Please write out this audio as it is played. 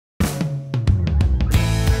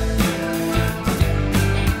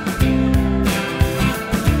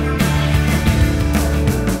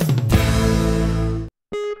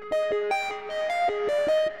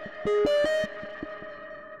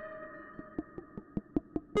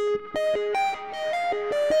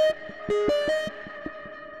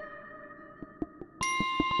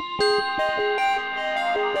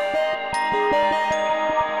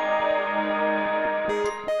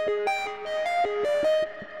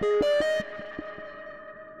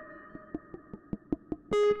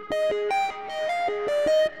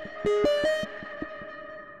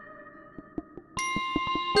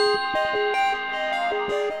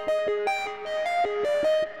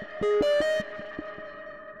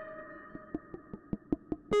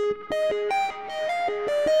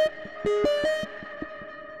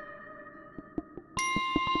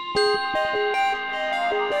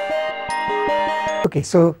Okay,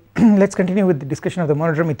 so let's continue with the discussion of the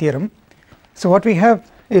monodromy theorem. So what we have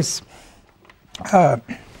is,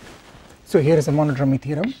 so here is a monodromy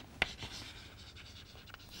theorem.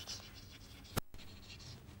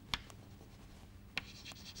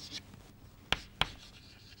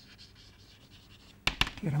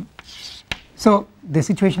 So the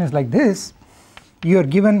situation is like this: you are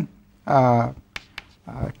given 2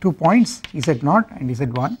 points z0 and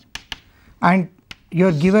z1, and you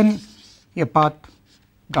are given a path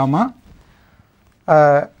gamma,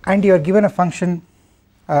 and you are given a function.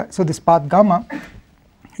 So this path gamma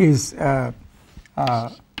is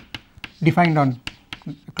defined on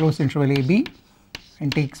a closed interval AB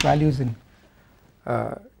and takes values in,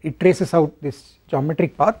 it traces out this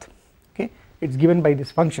geometric path. Okay, it is given by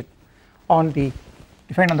this function on the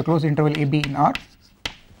defined on the closed interval AB in R,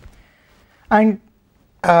 and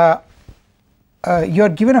you are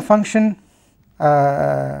given a function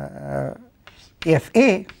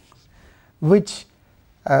fa which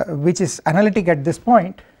is analytic at this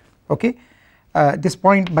point. Okay, this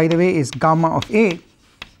point by the way is gamma of A,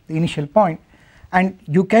 the initial point, and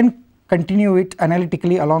you can continue it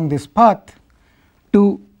analytically along this path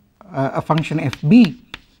to a function fb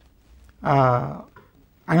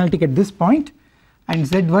analytic at this point, and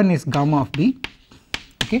z1 is gamma of B.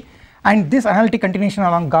 Okay, and this analytic continuation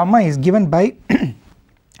along gamma is given by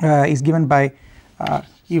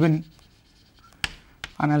even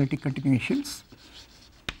analytic continuations.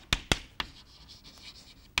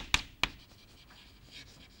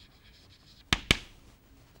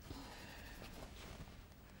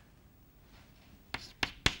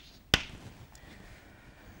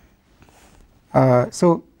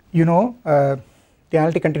 So you know the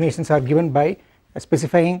analytic continuations are given by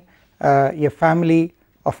specifying a family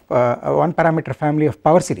of one parameter family of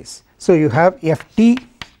power series. So you have ft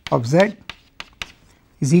of z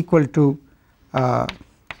is equal to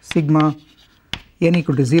sigma n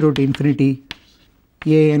equal to 0 to infinity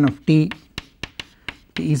an of t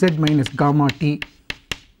to z minus gamma t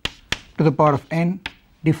to the power of n,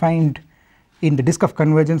 defined in the disk of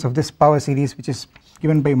convergence of this power series, which is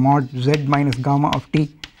given by mod z minus gamma of t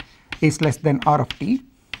is less than r of t.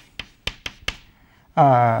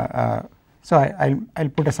 So I'll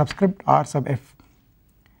put a subscript r sub f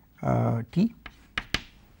t.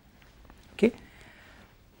 Okay,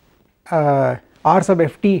 r sub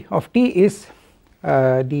ft of t is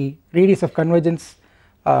the radius of convergence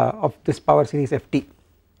of this power series ft.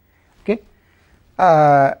 Okay,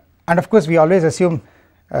 and of course we always assume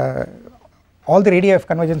all the radii of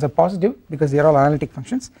convergence are positive because they are all analytic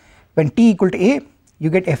functions. When t equal to a, you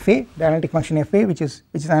get fa, the analytic function fa, which is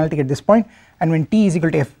analytic at this point, and when t is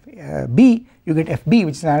equal to fb, you get fb,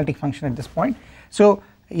 which is an analytic function at this point. So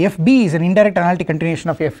fb is an indirect analytic continuation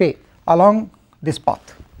of fa along this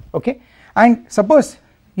path. Okay, and suppose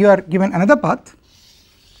you are given another path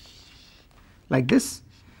like this,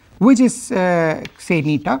 which is say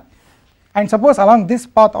neta, and suppose along this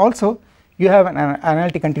path also you have an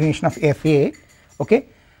analytic continuation of fa. Okay,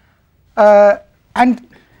 and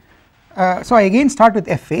so I again start with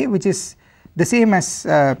fa, which is the same as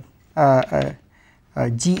ga.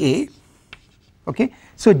 Okay,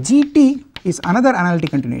 so gt is another analytic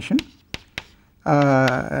continuation.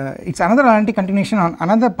 It's another analytic continuation on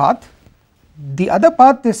another path. The other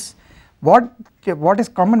path is what is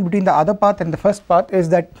common between the other path and the first path is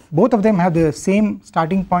that both of them have the same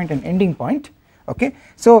starting point and ending point. Okay,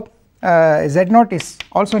 so z0 is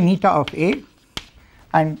also neta of a,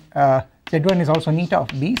 and z1 is also neta of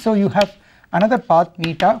b. So you have another path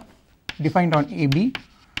neta defined on ab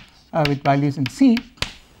with values in c.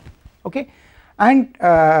 Okay, and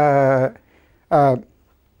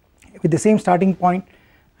with the same starting point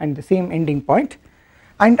and the same ending point,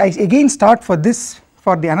 and I again start for this,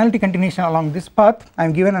 for the analytic continuation along this path. I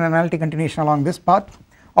am given an analytic continuation along this path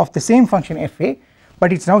of the same function fa,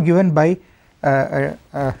 but it is now given by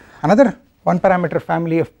another one parameter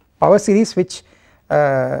family of power series, which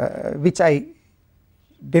I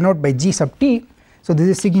denote by g sub t. So this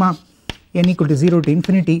is sigma n equal to 0 to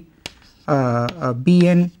infinity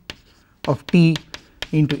Bn of t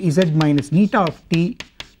into z minus neta of t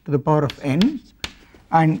to the power of n,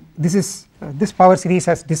 and this is this power series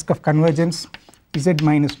has disk of convergence z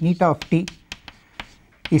minus neta of t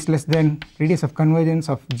is less than radius of convergence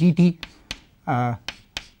of gt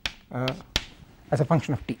as a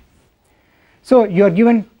function of t. So you are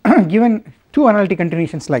given given two analytic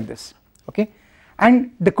continuations like this, okay,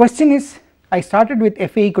 and the question is, I started with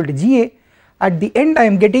fa equal to ga, at the end I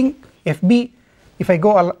am getting fb if I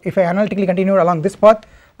analytically continue along this path,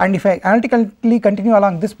 and if I analytically continue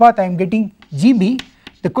along this path I am getting gb.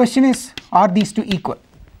 The question is, are these two equal?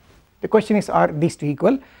 The question is, are these two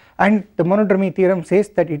equal? And the monodromy theorem says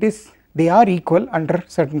that they are equal under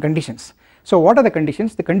certain conditions. So what are the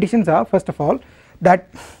conditions? The conditions are, first of all, that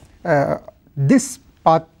this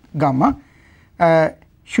path gamma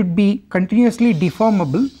should be continuously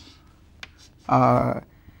deformable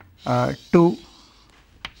to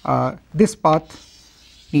this path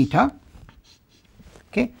neta,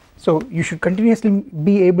 okay. So you should continuously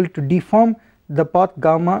be able to deform the path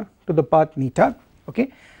gamma to the path neta,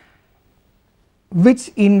 okay, which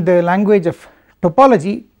in the language of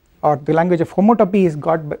topology or the language of homotopy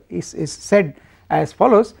is said as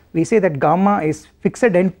follows. We say that gamma is fixed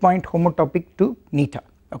endpoint homotopic to neta,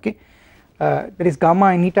 okay. That is, gamma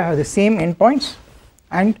and neta have the same endpoints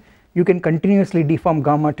and you can continuously deform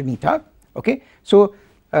gamma to neta, okay. So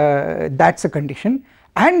that is a condition,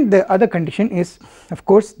 and the other condition is of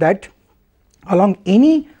course that along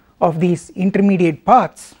any of these intermediate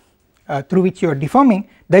paths through which you are deforming,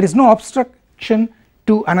 there is no obstruction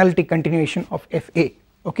to analytic continuation of fa,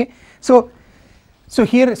 okay. So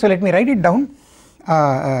here, so let me write it down.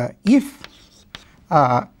 If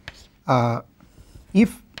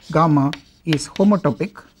gamma is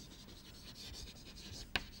homotopic,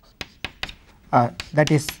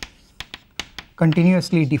 that is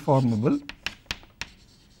continuously deformable,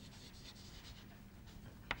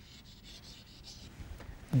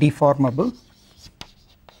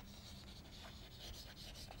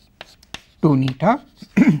 to neta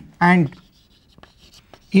and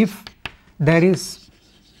if there is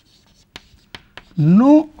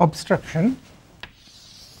no obstruction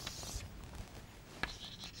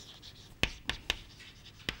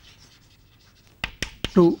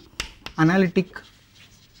to analytic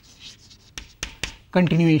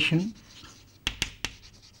continuation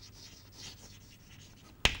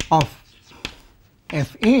of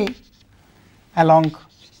fa along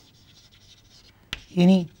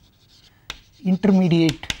any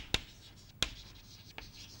intermediate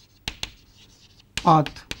path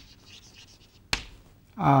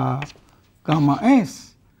gamma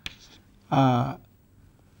s,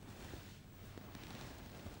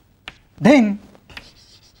 then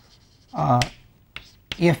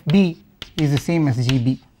fb is the same as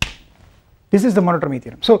gb. This is the monodromy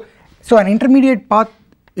theorem. So an intermediate path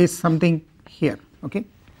is something here, okay.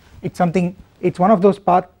 It's one of those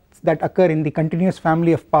paths that occur in the continuous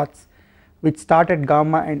family of paths which start at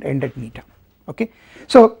gamma and end at neta, okay.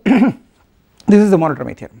 So this is the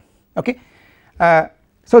monodromy theorem, okay.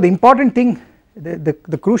 So the important thing,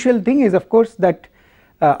 the crucial thing is of course that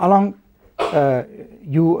along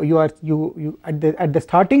you at the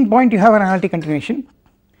starting point you have an analytic continuation,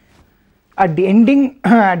 at the ending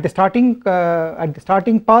at the starting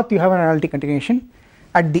path you have an analytic continuation,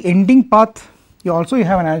 at the ending path you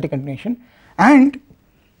have an analytic continuation, and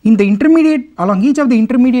in the intermediate, along each of the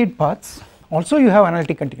intermediate paths also you have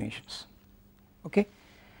analytic continuations, okay.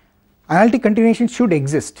 Analytic continuation should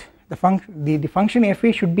exist. The function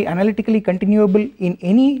fa should be analytically continuable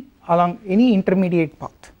in along any intermediate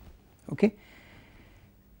path, okay.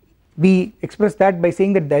 We express that by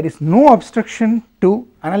saying that there is no obstruction to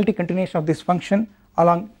analytic continuation of this function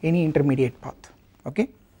along any intermediate path, okay.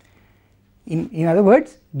 In other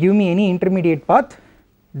words, give me any intermediate path,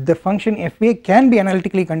 the function fa can be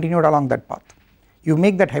analytically continued along that path. You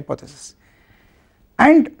make that hypothesis,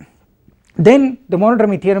 and then the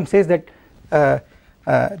monodromy theorem says that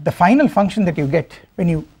the final function that you get when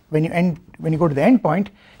you go to the end point,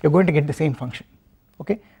 you are going to get the same function,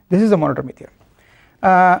 okay. This is the monodromy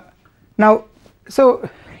theorem. Now, so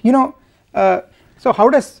you know, so how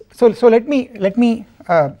does so let me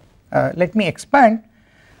expand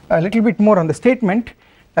a little bit more on the statement.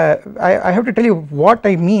 I have to tell you what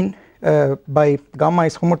I mean by gamma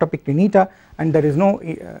is homotopic to neta and there is no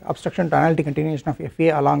obstruction to analytic continuation of fa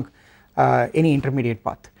along any intermediate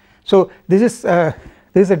path. So this is a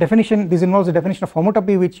definition, this involves a definition of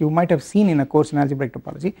homotopy which you might have seen in a course in algebraic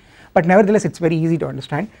topology, but nevertheless it is very easy to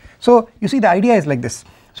understand. So you see the idea is like this.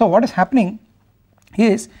 So what is happening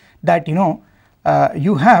is that you know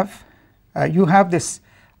you have you have this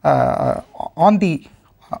on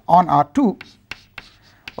R2,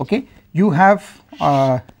 okay, you have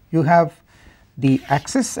the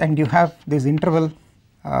axis and you have this interval,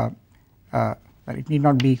 well, it need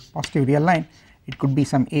not be positive real line, it could be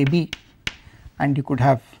some AB, and you could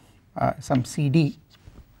have some CD.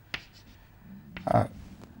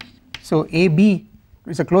 So AB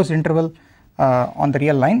is a closed interval on the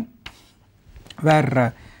real line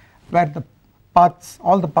where the paths,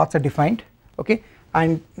 all the paths are defined, okay,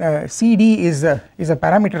 and CD is a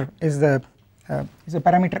parameter, is a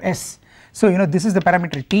parameter S. So you know this is the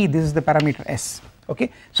parameter T, this is the parameter S, okay.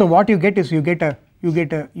 So what you get is you get a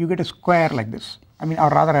square like this, I mean, or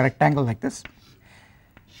rather a rectangle like this.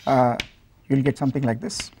 You will get something like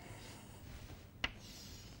this,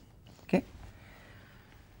 okay.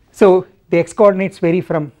 So the x coordinates vary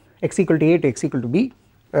from x equal to a to x equal to b,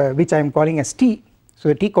 which I am calling as t. So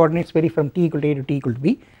the t coordinates vary from t equal to a to t equal to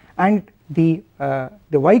b, and the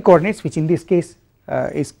y coordinates, which in this case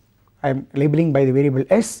is I am labeling by the variable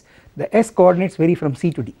s, the s coordinates vary from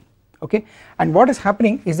c to d, okay. And what is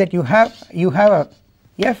happening is that you have a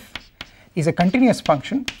f is a continuous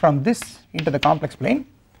function from this into the complex plane,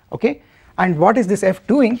 okay. And what is this f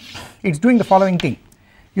doing? It is doing the following thing.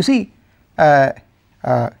 You see,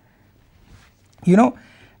 you know,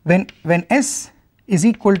 when s is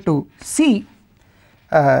equal to c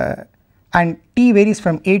and t varies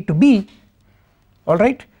from a to b,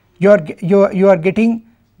 alright, you are getting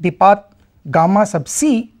the path gamma sub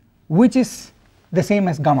c, which is the same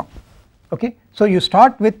as gamma, okay. So you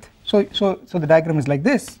start with, so the diagram is like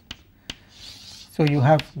this. So you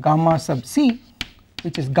have gamma sub c,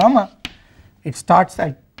 which is gamma, it starts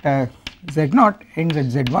at z0, ends at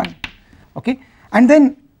z1, okay. And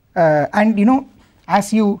then and you know, as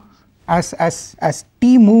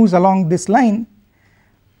t moves along this line,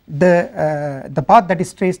 the path that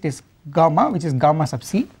is traced is gamma, which is gamma sub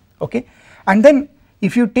c, okay. And then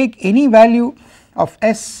if you take any value of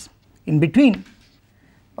s in between,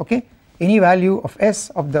 okay, any value of s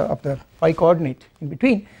of the y coordinate in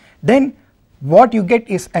between, then what you get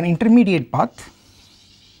is an intermediate path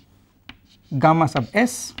gamma sub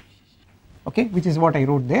s, okay, which is what I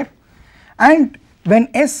wrote there. And when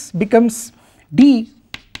s becomes d,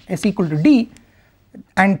 s equal to d,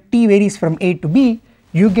 and t varies from a to b,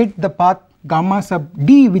 you get the path gamma sub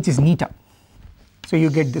d, which is neta. So you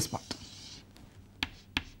get this path,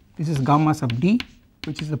 this is gamma sub d,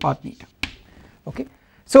 which is the path neta, okay.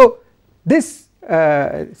 So this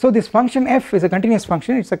this function f is a continuous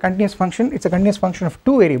function, it's a continuous function of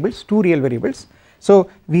two variables, two real variables. So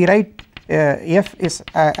we write f is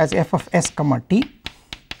as f of s comma t,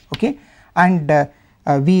 okay, and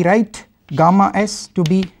we write gamma s to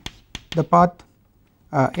be the path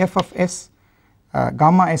f of s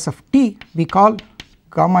gamma s of t, we call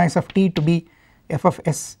gamma s of t to be f of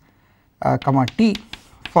s comma t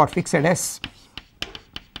for fixed s,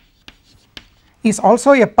 is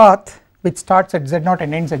also a path which starts at z0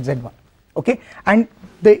 and ends at z1, okay. And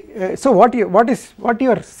the so what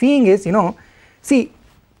you are seeing is, you know, see,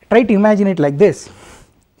 try to imagine it like this.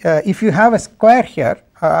 If you have a square here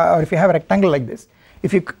or if you have a rectangle like this,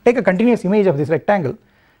 if you take a continuous image of this rectangle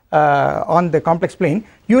on the complex plane,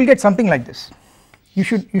 you will get something like this. You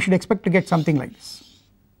should expect to get something like this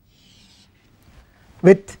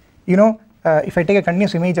with, you know, if I take a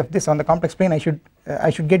continuous image of this on the complex plane, I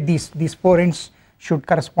should get these four ends should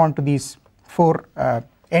correspond to these four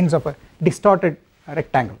ends of a distorted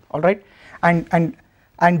rectangle, alright, and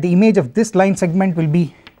the image of this line segment will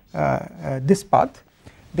be this path,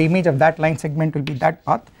 the image of that line segment will be that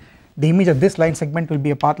path, the image of this line segment will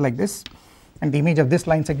be a path like this, and the image of this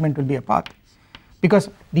line segment will be a path, because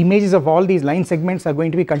the images of all these line segments are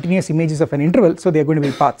going to be continuous images of an interval, so they are going to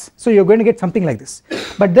be paths. So you are going to get something like this.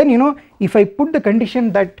 But then, you know, if I put the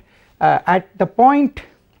condition that at the point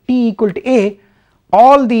t equal to a,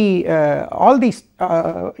 all these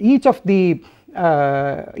each of the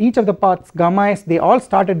paths gamma s, they all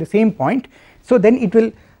start at the same point, so then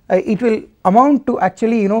it will amount to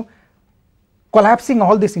actually, you know, collapsing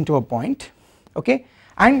all this into a point, okay.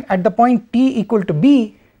 And at the point t equal to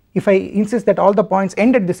b, if I insist that all the points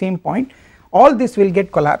end at the same point, all this will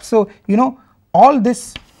get collapsed. So you know, all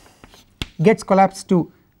this gets collapsed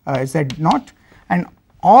to z0, and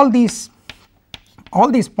all these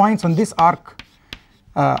points on this arc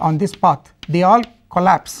on this path, they all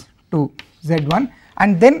collapse to z1,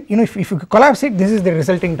 and then, you know, if you collapse it, this is the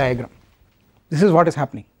resulting diagram, this is what is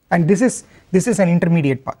happening, and this is an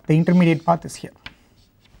intermediate path, the intermediate path is here,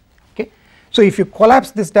 okay. So if you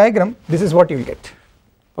collapse this diagram, this is what you will get,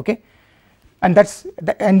 okay. And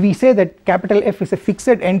and we say that capital F is a fixed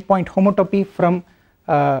endpoint homotopy from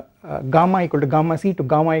gamma equal to gamma c to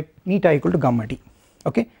gamma neta equal to gamma d.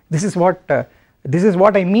 Okay, this is what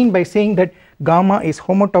I mean by saying that gamma is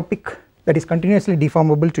homotopic, that is continuously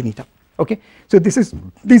deformable to neta. Okay, so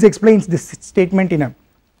this explains this statement in a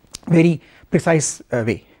very precise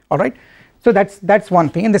way. All right, so that's one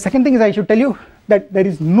thing. And the second thing is, I should tell you that there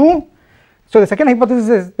is no, so the second hypothesis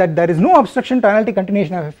is that there is no obstruction to analytic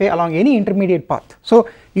continuation of FA along any intermediate path. So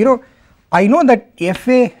I know that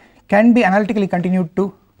FA can be analytically continued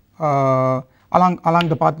to along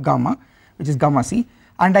the path gamma, which is gamma c,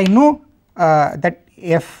 and I know that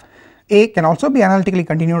FA can also be analytically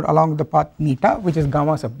continued along the path neta, which is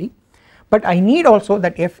gamma sub d, but I need also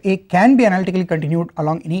that FA can be analytically continued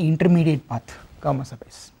along any intermediate path gamma sub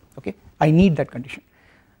s. Okay, I need that condition.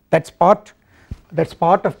 That's part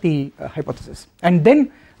of the hypothesis. And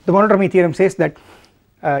then the monodromy theorem says that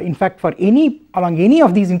in fact along any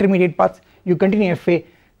of these intermediate paths you continue FA,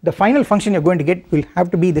 the final function you are going to get will have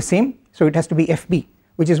to be the same, so it has to be FB,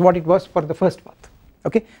 which is what it was for the first path.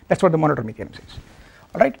 Okay, that is what the monodromy theorem says.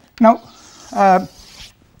 Alright, now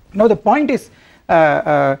the point is,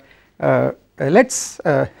 let's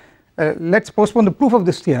postpone the proof of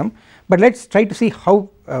this theorem, but let us try to see how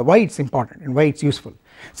why it is important and why it is useful.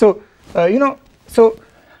 So so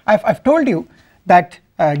I've told you that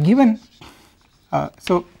given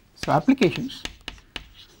so applications,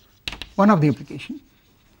 one of the application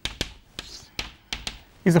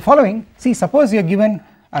is the following. See, suppose you are given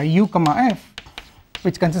u comma f,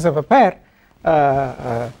 which consists of a pair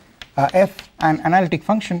f and analytic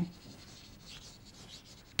function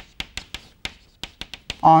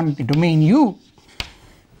on the domain U.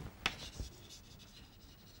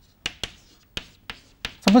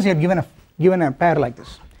 Suppose you are given a pair like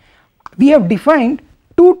this. We have defined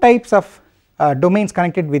two types of domains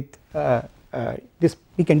connected with this.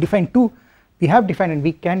 We can define two. We have defined, and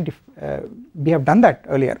we have done that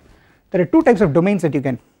earlier. There are two types of domains that you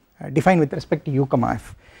can define with respect to u comma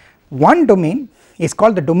f. One domain is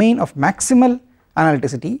called the domain of maximal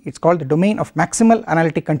analyticity. It is called the domain of maximal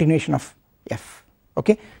analytic continuation of f.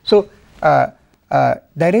 Okay, so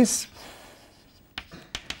there is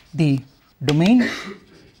the domain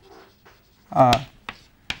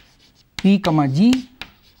p comma g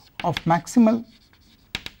of maximal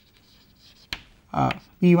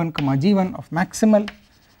p1 comma g1 of maximal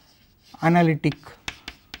analytic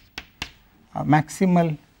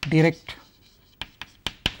maximal direct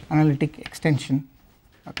analytic extension,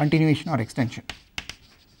 continuation or extension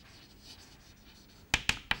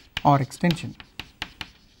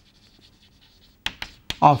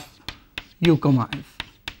of u comma f.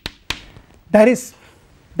 This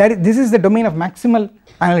is the domain of maximal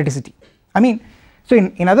analyticity. I mean, so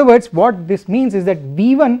in other words, what this means is that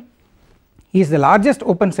V1 is the largest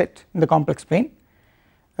open set in the complex plane,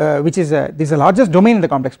 which is this is the largest domain in the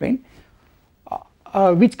complex plane,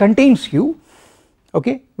 which contains u,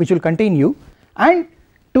 okay, which will contain u, and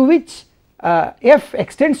to which f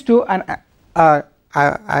extends to a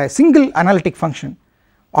single analytic function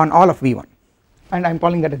on all of V1, and I am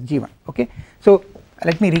calling that as G1. Okay, so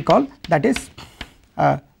let me recall, that is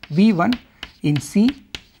V1 in C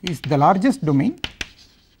is the largest domain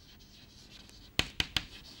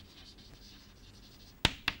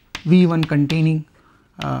V1 containing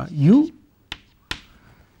u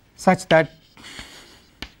such that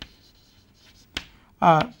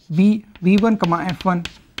V1 comma F1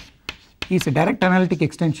 is a direct analytic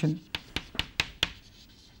extension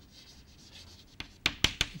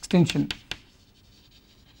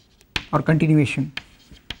or continuation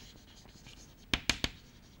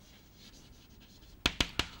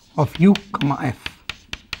of u comma f,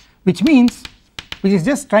 which is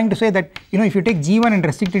just trying to say that if you take G1 and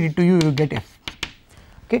restricted it to u, you will get f.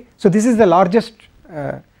 Okay, so this is the largest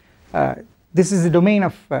this is the domain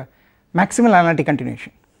of maximal analytic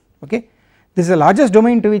continuation. Okay, this is the largest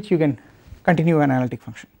domain to which you can continue an analytic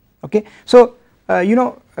function. Okay, so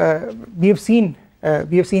we have seen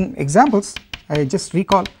examples. I just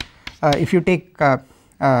recall, if you take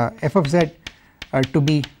f of z to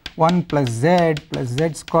be 1 plus z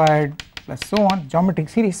squared plus so on, geometric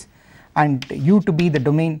series, and u to be the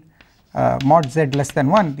domain mod z less than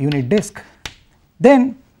 1, the unit disk,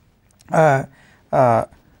 then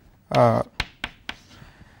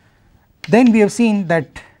we have seen that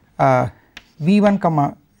V1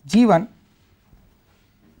 comma G1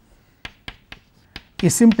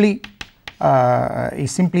 is simply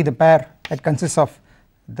the pair that consists of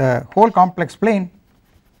the whole complex plane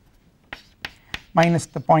minus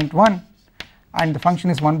the point 1, and the function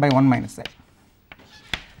is 1 by 1 minus z.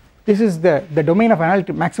 This is the domain of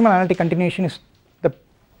maximal analytic continuation is the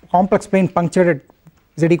complex plane punctured at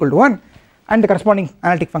z equal to 1, and the corresponding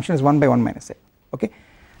analytic function is 1 by 1 minus z, okay.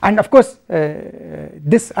 And of course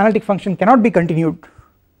this analytic function cannot be continued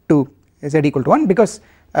to z equal to 1 because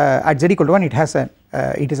at z equal to 1 it has a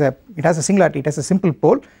singularity, it has a simple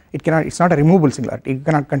pole, it cannot, it's not a removable singularity, you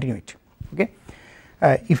cannot continue it, okay.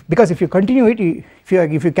 Because if you continue it,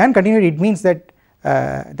 if you can continue it, it means that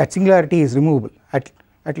that singularity is removable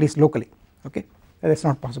at least locally, okay. That is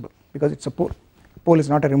not possible because it's a pole. Pole is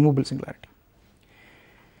not a removable singularity.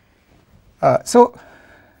 So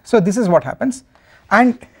this is what happens,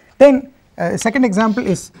 and then second example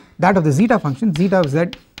is that of the zeta function. Zeta of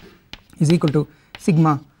z is equal to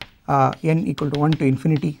sigma n equal to 1 to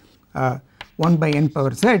infinity 1 by n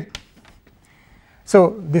power z.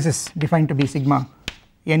 So this is defined to be sigma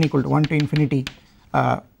n equal to 1 to infinity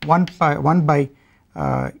 1 by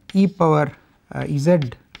e power z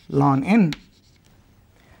ln n,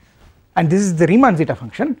 and this is the Riemann zeta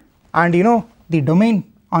function, and you know the domain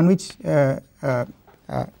on which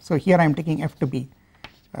so here I am taking f to be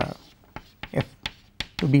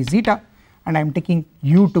zeta, and I am taking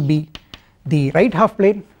u to be the right half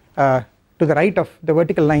plane to the right of the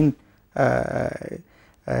vertical line,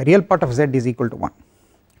 real part of z is equal to 1,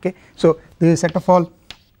 okay. So this is set of all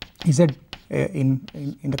z in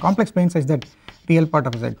the complex plane such that real part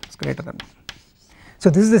of z is greater than 1. So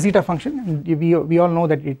this is the zeta function, and we all know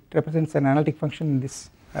that it represents an analytic function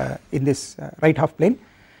in this right half plane.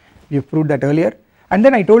 We have proved that earlier, and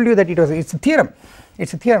then I told you that it's a theorem,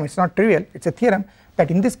 it's not trivial, it's a theorem that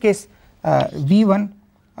in this case V1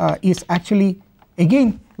 is actually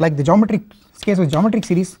again like the case of geometric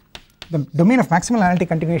series, the domain of maximal analytic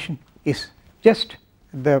continuation is just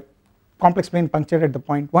the complex plane punctured at the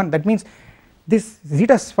point 1. That means this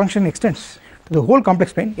zeta's function extends to the whole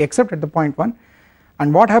complex plane except at the point 1,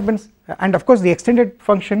 and what happens, and of course the extended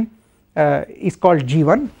function is called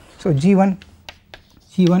G1. So G1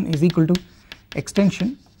 is equal to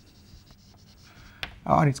extension,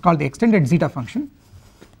 or it's called the extended zeta function,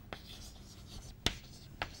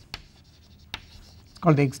 it's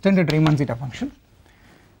called the extended Riemann zeta function,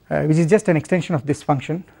 which is just an extension of this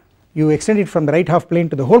function. You extend it from the right half plane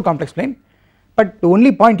to the whole complex plane, but the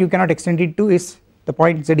only point you cannot extend it to is the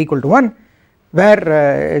point z equal to 1,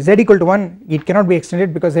 where z equal to 1 it cannot be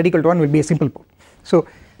extended because z equal to 1 will be a simple pole. So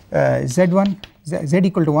z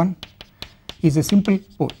equal to 1 is a simple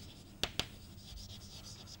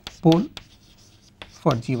pole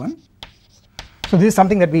for G1. So this is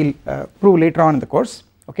something that we will prove later on in the course,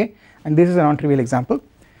 okay, and this is a non-trivial example.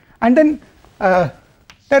 And then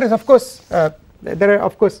there is of course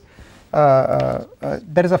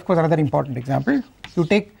another important example. You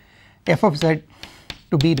take f of z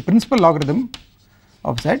to be the principal logarithm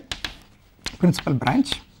of z, principal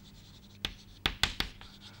branch,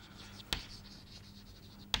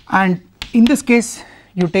 and in this case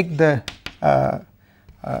you take the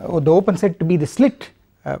open set to be the slit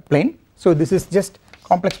plane. So this is just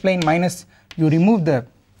complex plane minus you remove the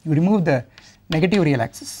negative real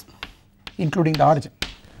axis including the origin,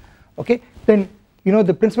 okay. Then you know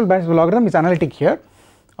the principal branch of the logarithm is analytic here,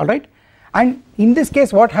 alright, and in this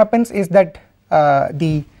case what happens is that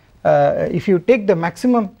if you take the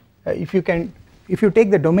maximum, if you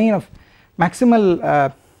take the domain of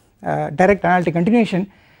maximal direct analytic continuation,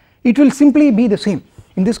 it will simply be the same.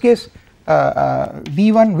 In this case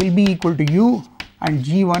V1 will be equal to u and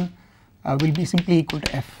G1 will be simply equal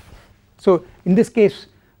to f. So in this case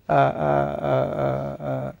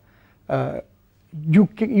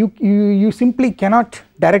you simply cannot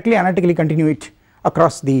directly analytically continue it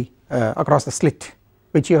across the slit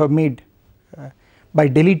which you have made by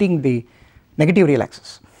deleting the negative real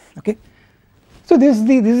axis, okay. So this is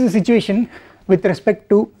the situation with respect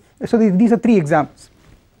to, so these are three examples.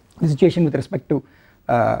 The situation with respect to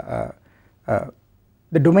the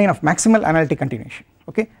domain of maximal analytic continuation,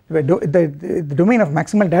 okay, the domain of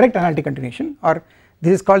maximal direct analytic continuation, or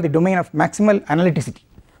this is called the domain of maximal analyticity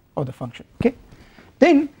of the function, okay.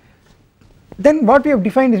 Then what we have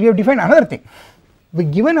defined is we have defined another thing. We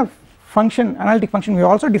given a function, analytic function, we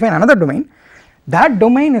also define another domain. That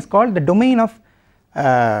domain is called the domain of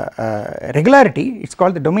regularity, it is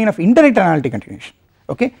called the domain of indirect analytic continuation,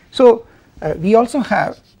 okay. So we also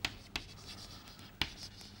have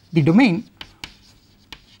the domain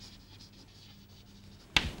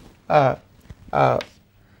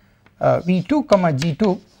V2 comma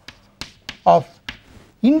G2 of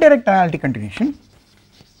indirect analytic continuation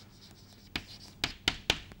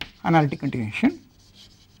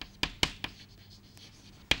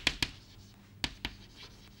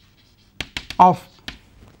of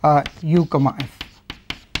u comma f,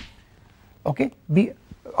 okay. We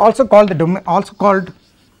also called the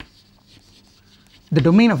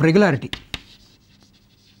domain of regularity,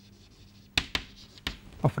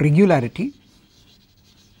 of regularity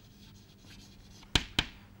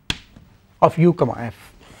of u comma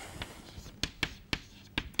f.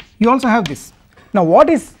 You also have this. Now what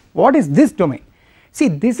is this domain? See,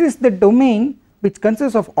 this is the domain which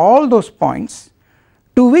consists of all those points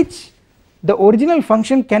to which the original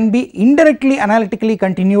function can be indirectly analytically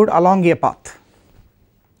continued along a path.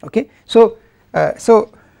 Okay, so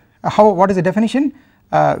what is the definition?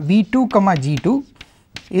 V2 comma G2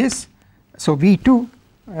 is, so V2,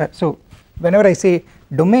 so whenever I say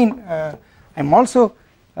domain, I am also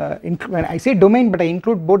when I say domain, but I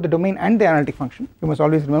include both the domain and the analytic function, you must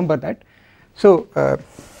always remember that. So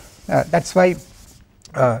that is why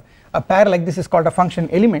a pair like this is called a function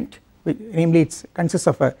element, namely it consists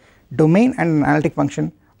of a domain and an analytic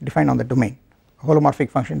function defined on the domain, a holomorphic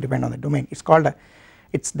function defined on the domain. It's called a,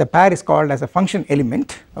 the pair is called as a function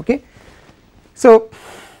element. Okay, so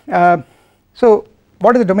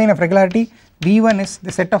what is the domain of regularity? V1 is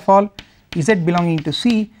the set of all z belonging to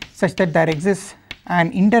C such that there exists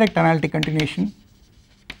an indirect analytic continuation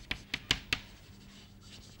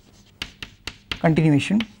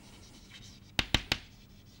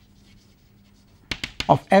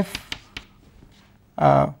of f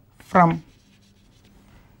from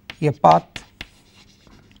a path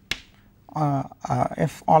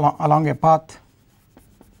f along a path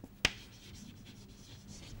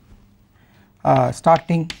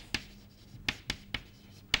starting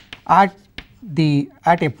at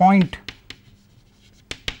a point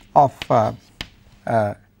of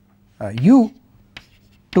u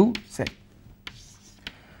to z.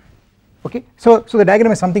 Okay, so the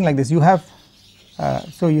diagram is something like this. You have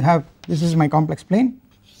this is my complex plane,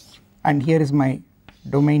 and here is my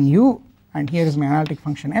domain u, and here is my analytic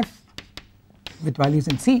function f with values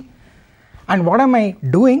in C. And what am I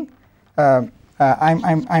doing?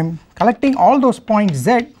 I'm collecting all those points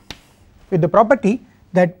z with the property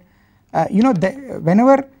that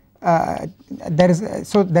whenever there is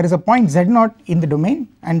a point z0 in the domain,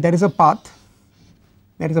 and there is a path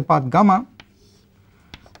gamma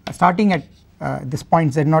starting at this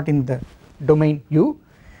point z0 in the domain u,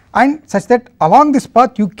 and such that along this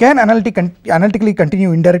path you can analytically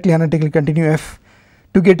continue, indirectly analytically continue f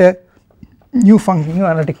to get a new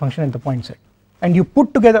analytic function at the point z, and you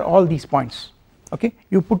put together all these points. Okay,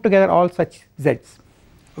 you put together all such z's.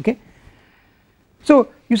 Okay, so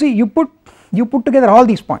you see, you put together all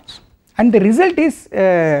these points, and the result is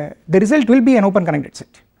will be an open connected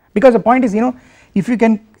set, because the point is, if you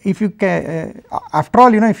can after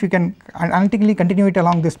all, if you can analytically continue it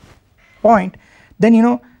along this point, then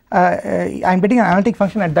I am getting an analytic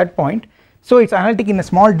function at that point, so it is analytic in a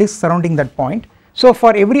small disk surrounding that point. So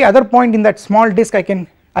for every other point in that small disk, I can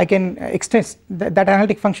extend that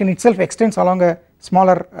analytic function itself extends along a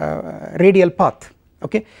smaller radial path.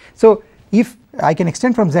 Okay, so if I can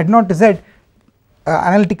extend from z0 to z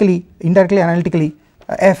indirectly analytically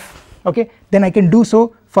f, okay, then I can do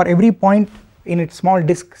so for every point in its small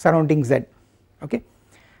disk surrounding z. Okay,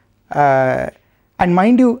 and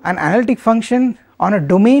mind you, an analytic function on a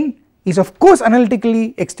domain is of course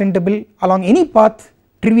analytically extendable along any path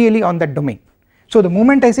trivially on that domain. So the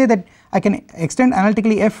moment I say that I can extend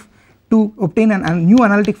analytically f to obtain a new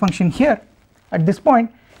analytic function here at this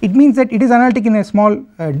point, it means that it is analytic in a small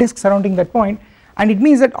disk surrounding that point, and it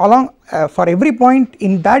means that along for every point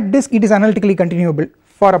in that disk it is analytically continuable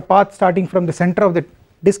for a path starting from the center of the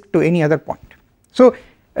disk to any other point. So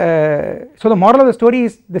the moral of the story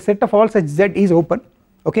is the set of all such z is open,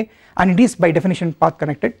 okay, and it is by definition path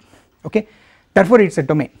connected, okay, therefore it is a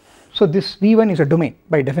domain. So this V1 is a domain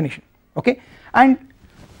by definition, okay, and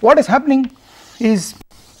what is happening is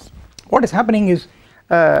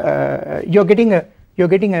you're getting a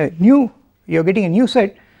new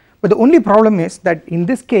set, but the only problem is that in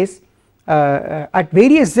this case at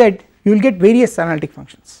various z you will get various analytic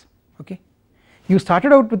functions. Okay, you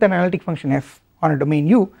started out with an analytic function f on a domain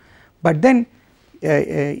u, but then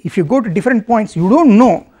if you go to different points you don't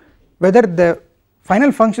know whether the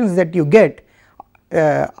final functions that you get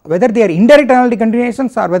whether they are indirect analytic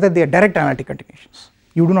continuations or whether they are direct analytic continuations,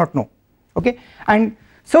 you do not know. Okay, and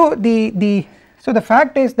so the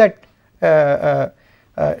fact is that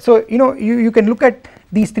so you can look at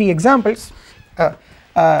these three examples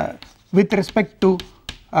with respect to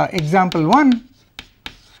example 1.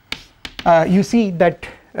 You see that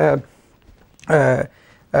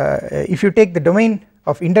if you take the domain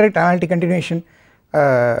of indirect analytic continuation,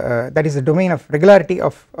 that is the domain of regularity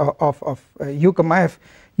of u comma f,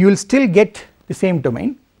 you will still get the same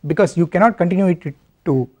domain because you cannot continue it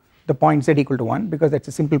to the point z equal to 1 because that is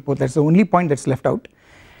a simple port, that is the only point that is left out.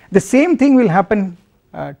 The same thing will happen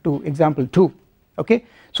to example 2. Okay,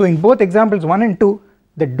 so in both examples 1 and 2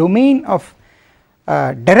 the domain of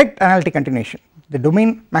direct analytic continuation, the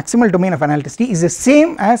domain maximal domain of analyticity is the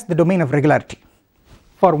same as the domain of regularity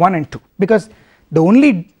for 1 and 2, because the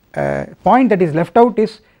only point that is left out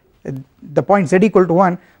is the point z equal to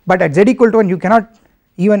 1, but at z equal to 1 you cannot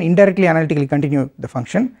even indirectly analytically continue the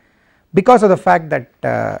function because of the fact that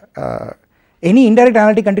any indirect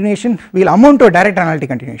analytic continuation will amount to a direct analytic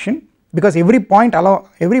continuation, because every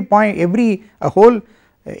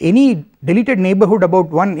any deleted neighborhood about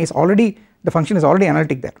 1 is already, the function is already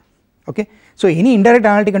analytic there, okay. So any indirect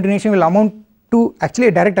analytic continuation will amount to actually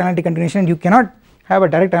a direct analytic continuation, and you cannot have a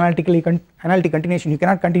direct analytic continuation, you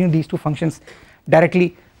cannot continue these two functions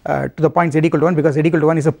directly to the point z equal to 1, because z equal to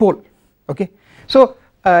 1 is a pole, okay. So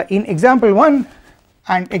in example 1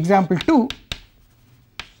 and example 2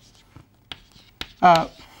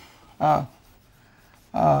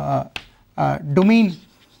 domain,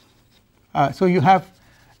 so you have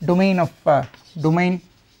domain of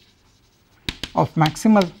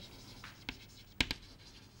maximal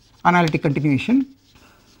analytic continuation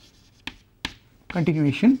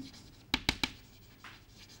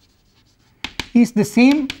is the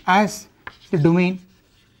same as the domain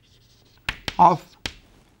of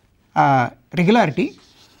regularity,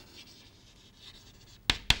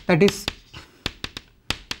 that is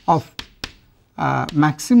of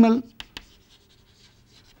maximal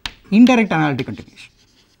indirect analytic continuation.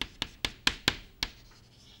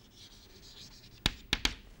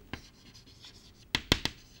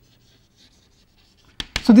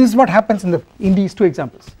 So this is what happens in these two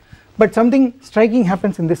examples, but something striking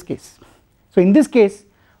happens in this case. So in this case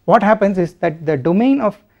what happens is that the domain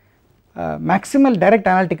of maximal direct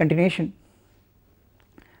analytic continuation,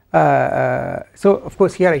 so of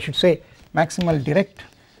course here I should say maximal direct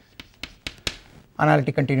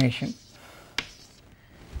analytic continuation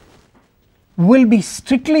will be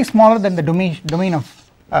strictly smaller than the domain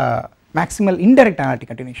of maximal indirect analytic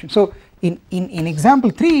continuation. So in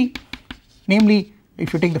example 3, namely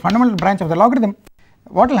if you take the fundamental branch of the logarithm,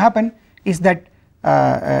 what will happen is that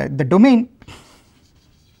the domain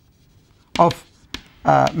of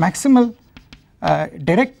maximal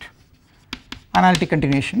direct analytic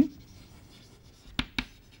continuation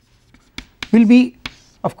will be,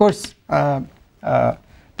 of course, the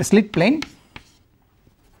slit plane,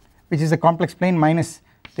 which is a complex plane minus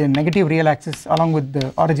the negative real axis along with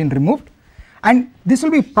the origin removed, and this will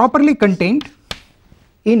be properly contained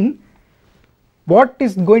in what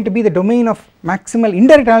is going to be the domain of maximal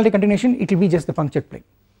indirect analytic continuation. It will be just the punctured plane,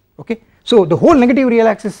 okay. So the whole negative real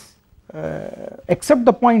axis except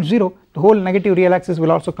the point 0, the whole negative real axis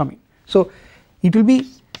will also come in. So it will be,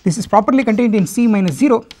 this is properly contained in C minus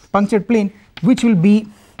 0 punctured plane, which will be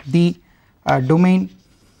the domain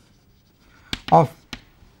of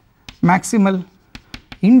maximal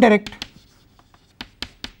indirect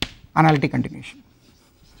analytic continuation.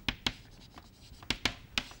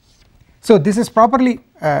 So this is properly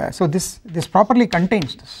this properly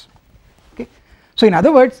contains this, okay. So in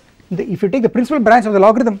other words, if you take the principal branch of the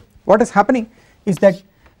logarithm, what is happening is that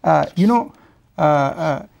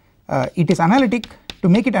it is analytic. To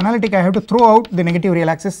make it analytic I have to throw out the negative real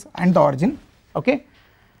axis and the origin, okay.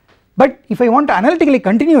 But if I want to analytically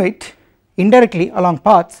continue it indirectly along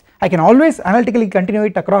paths, I can always analytically continue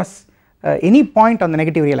it across any point on the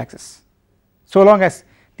negative real axis, so long as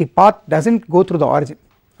the path does not go through the origin,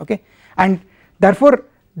 okay. And therefore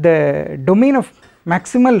the domain of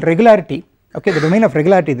maximal regularity, okay, the domain of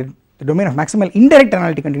regularity, the domain of maximal indirect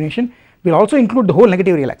analytic continuation will also include the whole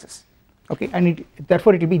negative real axis, okay, and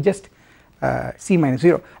therefore it will be just C minus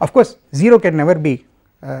 0. Of course 0 can never be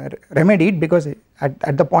remedied, because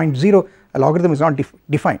at the point 0 a logarithm is not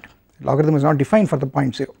defined, logarithm is not defined for the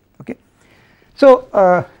point 0, okay. So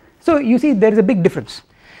so you see there is a big difference.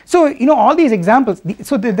 So all these examples,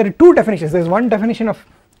 so there are two definitions. There is one definition of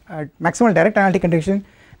maximal direct analytic continuation,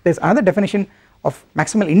 there is another definition of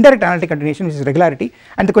maximal indirect analytic continuation, which is regularity,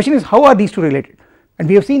 and the question is how are these two related, and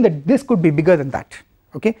we have seen that this could be bigger than that,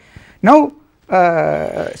 okay. Now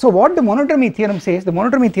so what the monodromy theorem says, the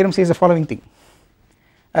monodromy theorem says the following thing.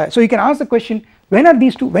 So you can ask the question, when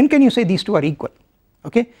can you say these two are equal,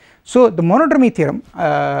 okay. So the monodromy theorem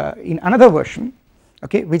in another version,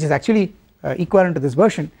 okay, which is actually equivalent to this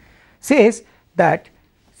version, says that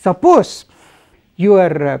suppose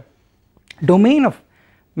your domain of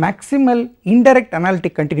maximal indirect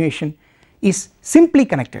analytic continuation is simply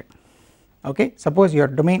connected, okay, suppose your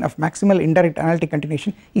domain of maximal indirect analytic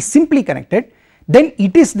continuation is simply connected, then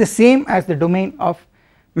it is the same as the domain of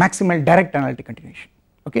maximal direct analytic continuation,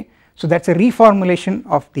 okay. So that is a reformulation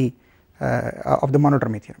of the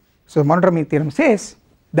monodromy theorem. So the monodromy theorem says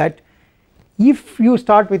that if you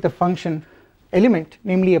start with a function element,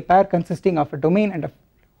 namely a pair consisting of a domain and a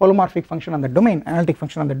holomorphic function on the domain, analytic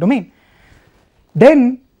function on the domain,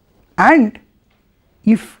 then and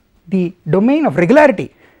if the domain of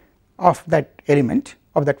regularity of that element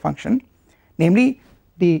of that function, namely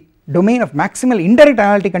the domain of maximal indirect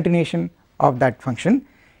analytic continuation of that function,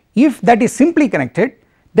 if that is simply connected,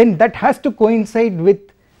 then that has to coincide with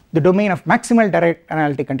the domain of maximal direct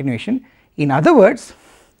analytic continuation. In other words,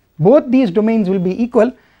 both these domains will be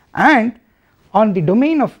equal, and on the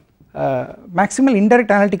domain of maximal indirect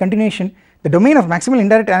analytic continuation, the domain of maximal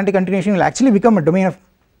indirect analytic continuation will actually become a domain of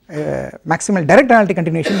maximal direct analytic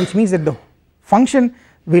continuation, which means that the function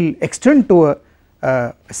will extend to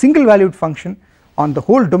a single valued function on the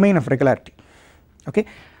whole domain of regularity, okay.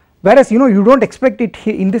 Whereas you do not expect it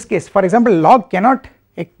here in this case. For example,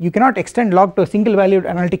 you cannot extend log to a single valued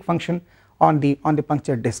analytic function on the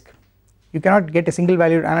punctured disk. You cannot get a single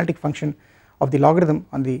valued analytic function of the logarithm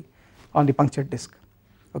on the punctured disk,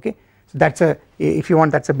 okay. So that is if you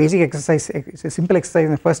want, that is a basic exercise, it is a simple exercise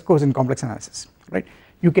in the first course in complex analysis, right.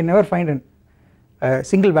 You can never find a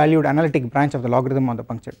single valued analytic branch of the logarithm on the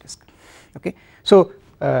punctured disk, okay. So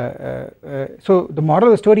so the moral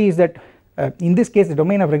of the story is that in this case the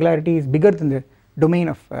domain of regularity is bigger than the domain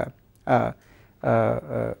of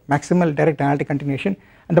maximal direct analytic continuation,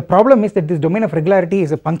 and the problem is that this domain of regularity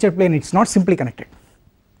is a punctured plane, it is not simply connected,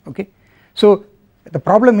 okay. So the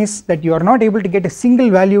problem is that you are not able to get a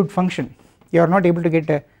single valued function, you are not able to get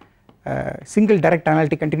a single direct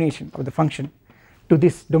analytic continuation of the function to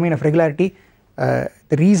this domain of regularity. The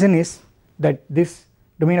reason is that this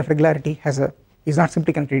domain of regularity is not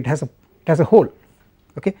simply connected, it has a hole,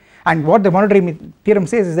 okay. And what the monodromy theorem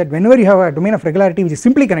says is that whenever you have a domain of regularity which is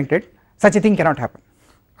simply connected, such a thing cannot happen,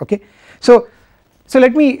 okay. So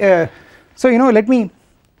let me let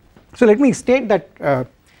me state that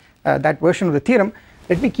that version of the theorem.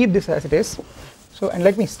 Let me keep this as it is, so and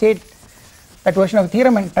let me state that version of the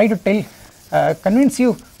theorem and try to convince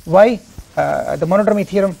you why the monodromy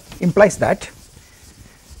theorem implies that.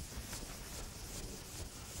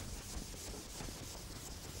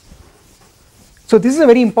 So this is a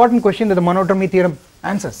very important question that the monodromy theorem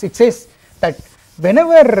answers. It says that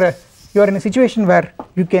whenever you are in a situation where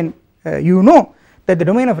you can that the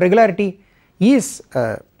domain of regularity is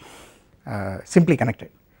simply connected,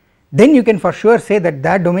 then you can for sure say that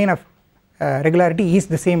that domain of regularity is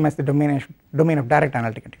the same as the domain of direct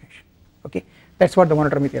analytic continuation, okay. That is what the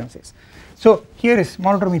monodromy theorem says. So here is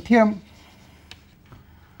monodromy theorem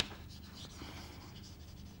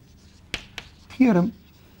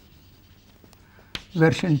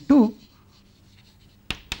version 2.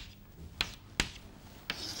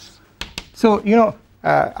 So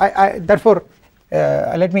therefore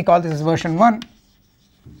let me call this as version 1.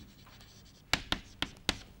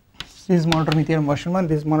 This is monodromy theorem version 1,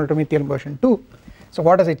 this is monodromy theorem version 2. So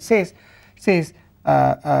what does it say? It says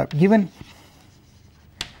given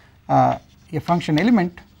a function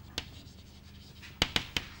element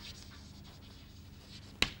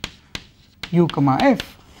u comma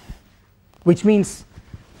f, which means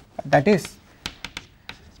that is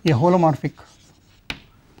a holomorphic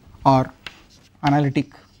or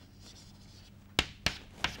analytic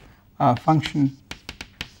function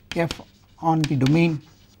f on the domain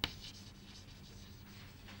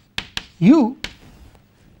U,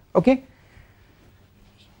 okay,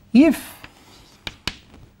 if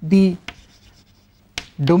the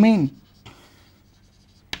domain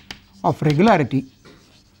of regularity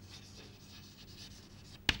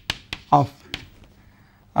of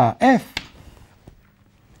f,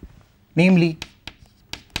 namely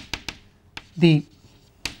the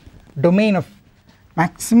domain of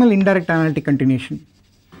maximal indirect analytic continuation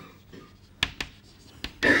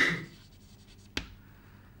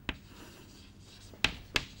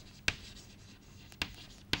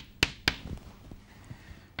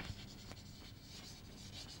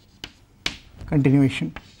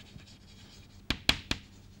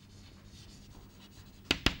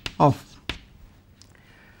of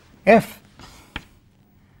f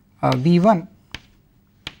v1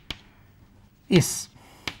 is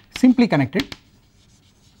simply connected,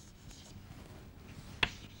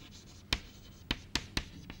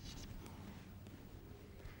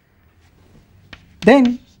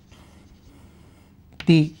 then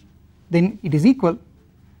it is equal,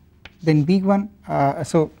 then v1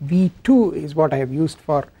 so v2 is what I have used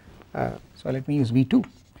for so let me use v2.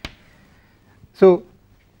 So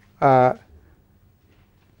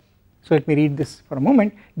so let me read this for a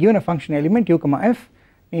moment. Given a function element u comma f,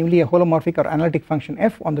 namely a holomorphic or analytic function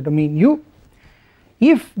f on the domain U,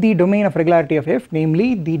 if the domain of regularity of f,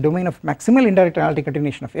 namely the domain of maximal indirect analytic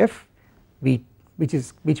continuation of f,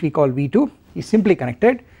 which we call V2 is simply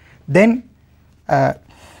connected, then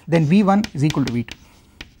V1 is equal to V2,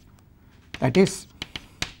 that is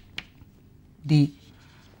the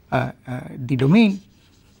domain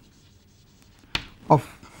of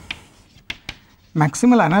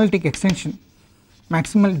maximal analytic extension,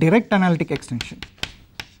 maximal direct analytic extension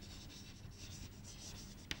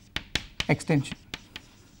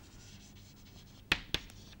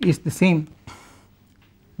is the same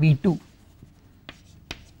V2,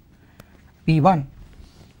 V1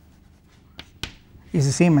 is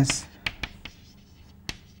the same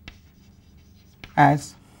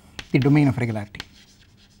as the domain of regularity.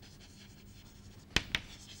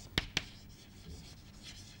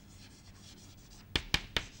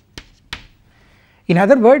 In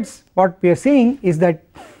other words, what we are saying is that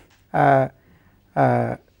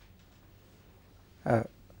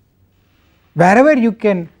wherever you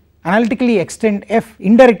can analytically extend f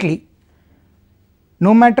indirectly,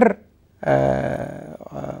 no matter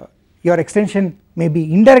your extension may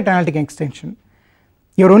be indirect analytic extension,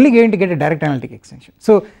 you are only going to get a direct analytic extension.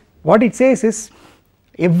 So what it says is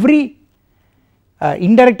every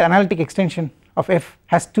indirect analytic extension of f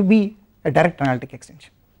has to be a direct analytic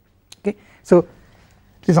extension, okay. So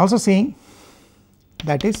it is also saying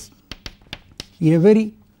that is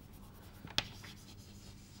every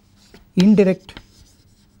indirect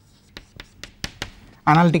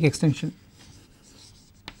analytic extension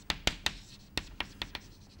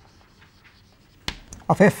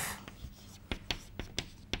of f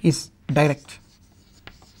is direct,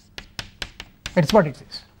 that is what it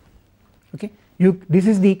says, okay. This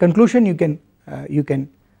is the conclusion you can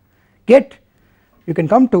get, you can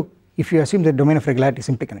come to if you assume the domain of regularity is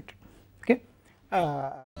simply connected, okay.